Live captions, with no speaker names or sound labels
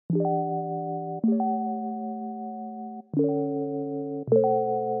Yeah.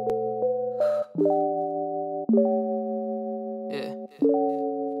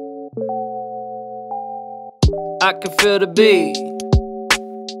 I can feel the beat.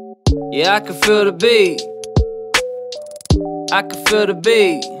 Yeah, I can feel the beat. I can feel the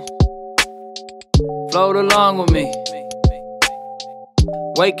beat. Float along with me.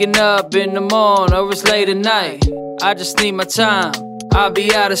 Waking up in the morning or it's late at night, I just need my time, I'll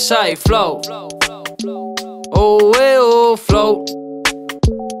be out of sight. Float. Oh, well, float.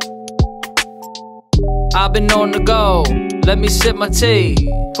 I've been on the go, let me sip my tea.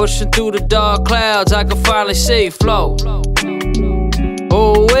 Pushing through the dark clouds, I can finally see. Float.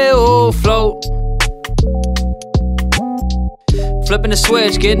 Oh, well, float. Flipping the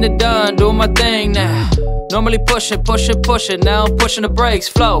switch, getting it done, doing my thing now. Normally pushing, now I'm pushing the brakes.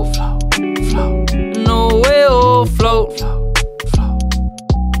 Float. No, will float.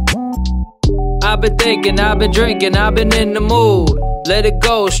 I've been thinking, I've been drinking, I've been in the mood. Let it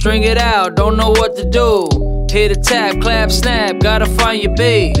go, string it out, don't know what to do. Hit a tap, clap, snap, gotta find your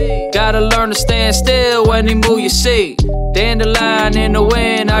beat. Gotta learn to stand still when you move your seat. Dandelion in the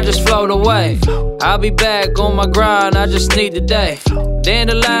wind, I just float away. I'll be back on my grind, I just need the day.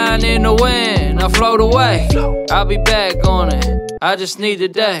 Dandelion in the wind, I float away. I'll be back on it, I just need the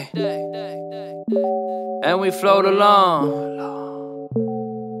day. And we float along.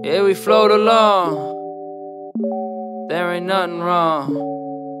 Yeah, we float along. There ain't nothing wrong.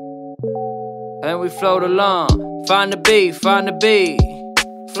 And we float along. Find the beat, find the beat.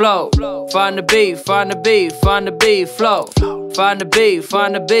 Float. Find the beat, find the beat, find the beat. Float. Find the beat,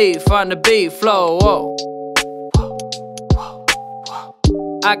 find the beat, find the beat. Flow. Whoa.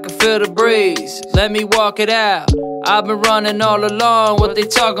 I can feel the breeze, let me walk it out. I've been running all along, what they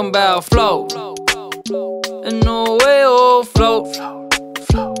talking about? Float. And no way, oh, float.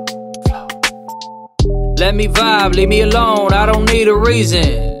 Let me vibe, leave me alone, I don't need a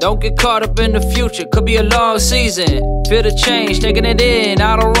reason. Don't get caught up in the future, could be a long season. Feel the change, taking it in,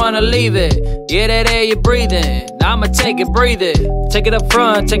 I don't wanna leave it. Yeah, that air you're breathing, I'ma take it, breathe it. Take it up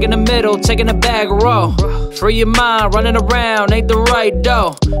front, take it in the middle, taking the back row. Free your mind, running around, ain't the right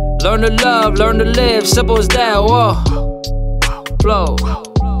dough. Learn to love, learn to live, simple as that, whoa. Flow.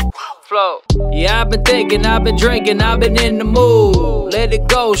 Float. Yeah, I've been thinking, I've been drinking, I've been in the mood. Let it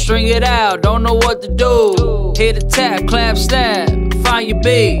go, string it out, don't know what to do. Hit a tap, clap, snap, find your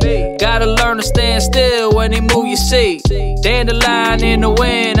beat. Gotta learn to stand still when they move your seat. Dandelion in the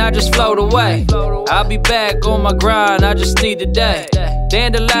wind, I just float away. I'll be back on my grind, I just need the day.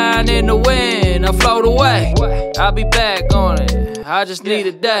 Dandelion in the wind, I float away. I'll be back on it, I just need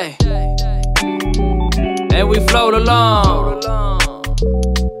a day. And we float along.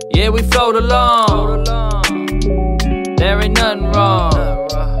 Yeah, we float along. There ain't nothing wrong.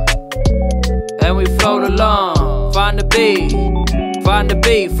 And we float along. Find the beat, find the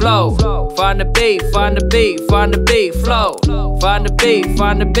beat, float. Find the beat, find the beat, find the beat, float. Find the beat,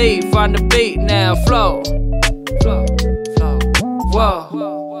 find the beat, find the beat, now float. Whoa.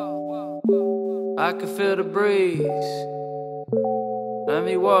 I can feel the breeze. Let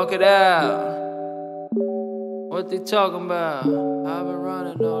me walk it out. What they talking about? I've been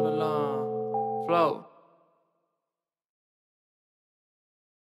running all along. Float.